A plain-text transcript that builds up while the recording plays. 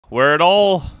where it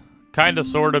all kind of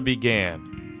sort of began.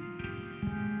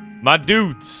 My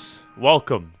dudes,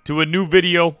 welcome to a new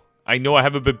video. I know I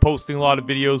haven't been posting a lot of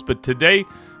videos, but today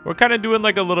we're kind of doing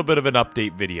like a little bit of an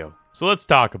update video. So let's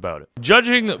talk about it.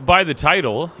 Judging by the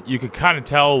title, you can kind of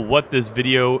tell what this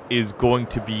video is going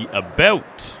to be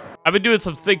about. I've been doing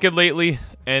some thinking lately,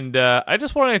 and I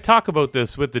just wanted to talk about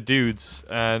this with the dudes,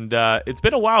 and it's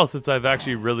been a while since I've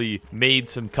actually really made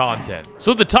some content.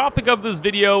 So the topic of this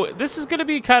video, this is going to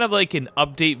be kind of like an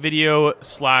update video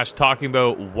slash talking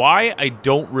about why I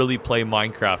don't really play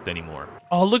Minecraft anymore.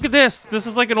 Oh, look at this. This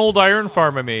is like an old iron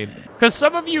farm I made. Because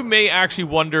some of you may actually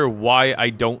wonder why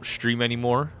I don't stream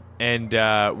anymore. And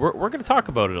we're going to talk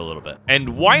about it a little bit.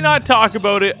 And why not talk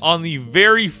about it on the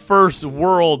very first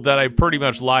world that I pretty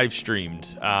much live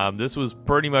streamed? This was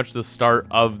pretty much the start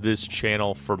of this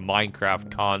channel for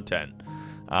Minecraft content.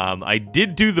 I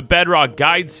did do the Bedrock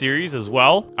Guide series as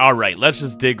well. All right, let's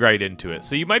just dig right into it.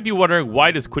 So you might be wondering, why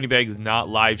does quinnybagz not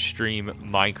live stream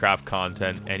Minecraft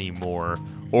content anymore?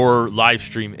 Or live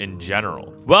stream in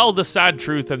general? Well, the sad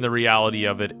truth and the reality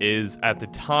of it is, at the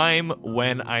time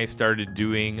when I started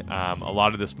doing a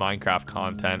lot of this Minecraft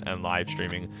content and live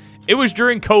streaming, it was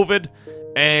during COVID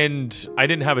and I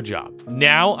didn't have a job.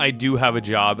 Now I do have a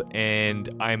job and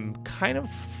I'm kind of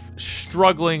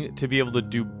struggling to be able to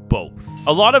do both.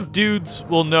 A lot of dudes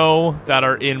will know that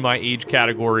are in my age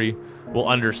category will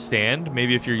understand.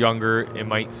 Maybe if you're younger, it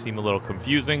might seem a little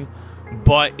confusing.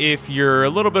 But if you're a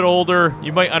little bit older,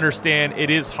 you might understand it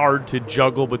is hard to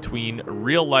juggle between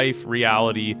real life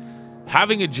reality,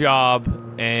 having a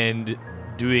job, and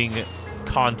doing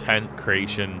content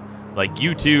creation like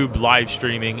YouTube, live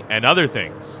streaming, and other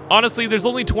things. Honestly, there's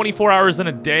only 24 hours in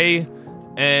a day,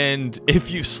 and if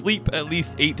you sleep at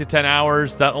least 8 to 10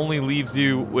 hours, that only leaves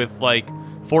you with like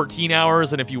 14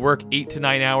 hours, and if you work 8 to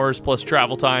 9 hours plus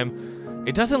travel time,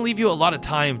 it doesn't leave you a lot of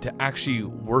time to actually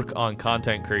work on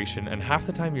content creation, and half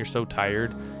the time you're so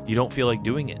tired, you don't feel like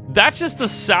doing it. That's just the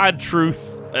sad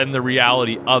truth and the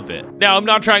reality of it. Now, I'm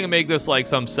not trying to make this like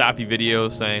some sappy video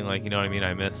saying like, you know what I mean,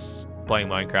 I miss playing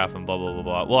Minecraft and blah, blah, blah,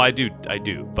 blah. Well, I do,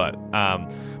 but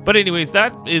anyways,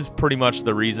 that is pretty much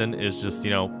the reason, is just, you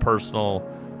know, personal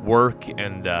work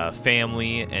and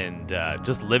family and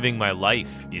just living my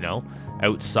life, you know,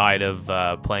 outside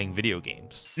of playing video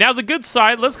games. Now, the good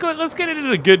side, let's get into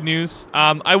the good news.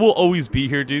 I will always be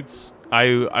here, dudes.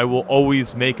 I will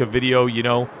always make a video, you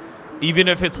know, even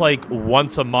if it's like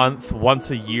once a month,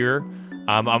 once a year.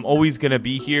 I'm always gonna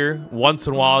be here. Once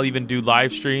in a while, I'll even do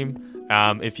live stream.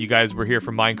 If you guys were here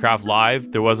for Minecraft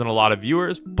Live, there wasn't a lot of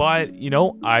viewers, but, you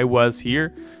know, I was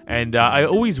here, and I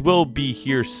always will be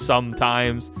here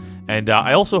sometimes. And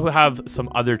I also have some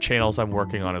other channels I'm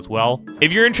working on as well.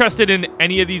 If you're interested in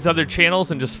any of these other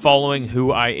channels and just following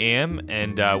who I am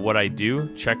and what I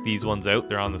do, check these ones out.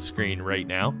 They're on the screen right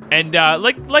now. And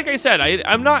like I said,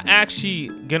 I'm not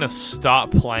actually gonna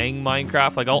stop playing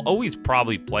Minecraft. Like, I'll always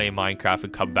probably play Minecraft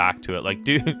and come back to it. Like,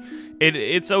 dude,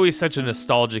 it's always such a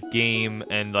nostalgic game,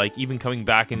 and like even coming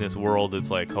back in this world,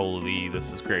 it's like, holy,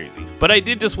 this is crazy. But I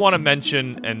did just want to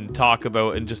mention and talk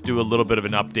about and just do a little bit of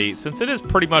an update, since it is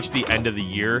pretty much the end of the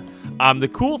year. The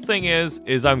cool thing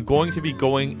is I'm going to be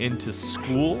going into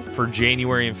school for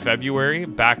January and February,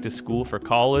 back to school for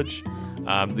college.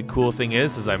 The cool thing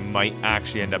is I might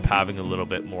actually end up having a little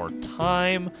bit more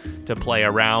time to play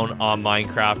around on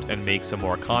Minecraft and make some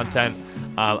more content.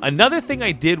 Another thing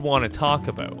I did want to talk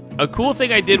about, a cool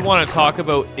thing I did want to talk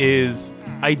about is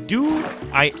I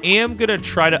am going to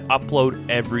try to upload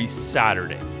every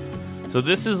Saturday. So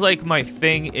this is like my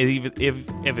thing, if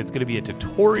it's going to be a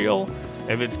tutorial,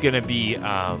 if it's going to be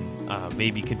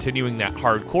maybe continuing that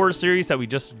hardcore series that we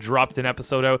just dropped an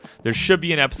episode out. There should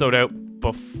be an episode out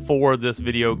before this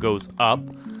video goes up.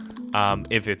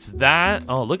 If it's that,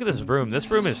 oh, look at this room.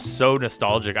 This room is so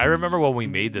nostalgic. I remember when we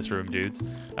made this room, dudes.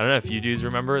 I don't know if you dudes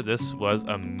remember. This was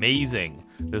amazing.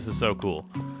 This is so cool.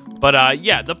 But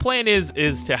yeah, the plan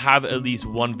is to have at least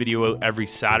one video out every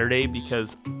Saturday,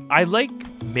 because I like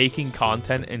making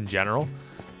content in general.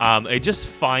 I just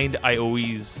find I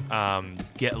always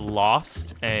get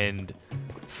lost and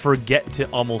forget to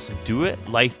almost do it.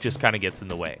 Life just kind of gets in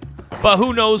the way. But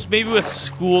who knows, maybe with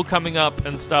school coming up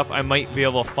and stuff, I might be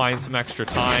able to find some extra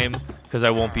time, because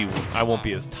I won't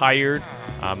be as tired.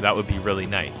 That would be really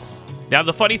nice. Now,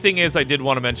 the funny thing is, I did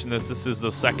want to mention this. This is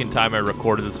the second time I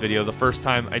recorded this video. The first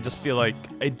time, I just feel like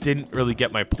I didn't really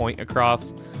get my point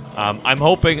across. I'm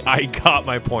hoping I got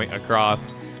my point across.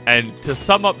 And to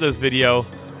sum up this video,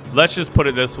 let's just put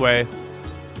it this way.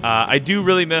 I do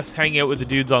really miss hanging out with the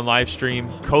dudes on live stream.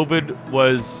 COVID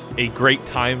was a great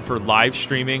time for live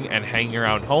streaming and hanging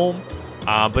around home.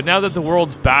 But now that the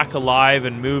world's back alive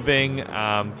and moving,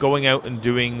 going out and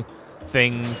doing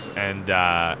things and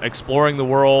exploring the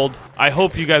world, I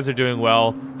hope you guys are doing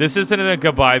well. This isn't a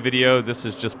goodbye video. This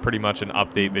is just pretty much an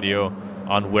update video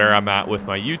on where I'm at with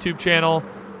my YouTube channel.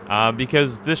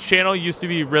 Because this channel used to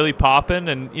be really poppin',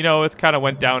 and, you know, it's kind of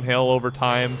went downhill over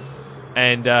time.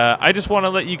 And I just want to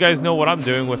let you guys know what I'm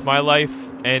doing with my life.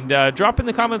 And drop in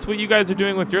the comments what you guys are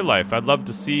doing with your life. I'd love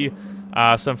to see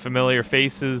some familiar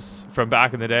faces from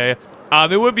back in the day.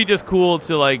 It would be just cool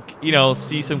to, like, you know,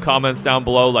 see some comments down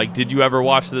below. Like, did you ever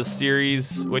watch this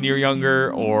series when you were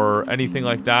younger or anything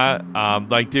like that?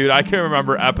 Like, dude, I can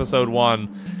remember episode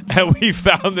 1, and we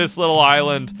found this little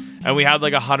island, and we had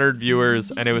like 100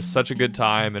 viewers, and it was such a good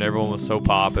time, and everyone was so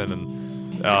popping,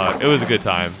 and it was a good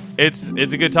time. It's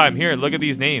a good time. Here, look at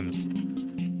these names.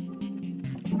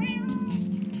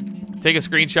 Take a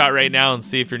screenshot right now and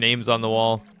see if your name's on the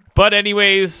wall. But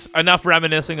anyways, enough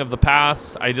reminiscing of the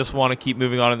past. I just want to keep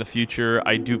moving on in the future.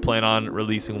 I do plan on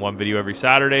releasing one video every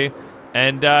Saturday.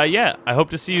 And yeah, I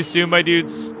hope to see you soon, my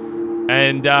dudes.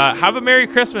 And have a Merry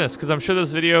Christmas, because I'm sure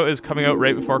this video is coming out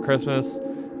right before Christmas.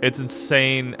 It's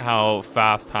insane how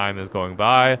fast time is going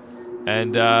by.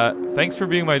 And thanks for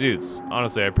being my dudes.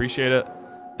 Honestly, I appreciate it.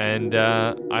 And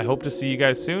I hope to see you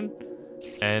guys soon.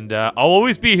 And I'll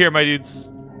always be here, my dudes.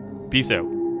 Peace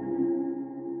out.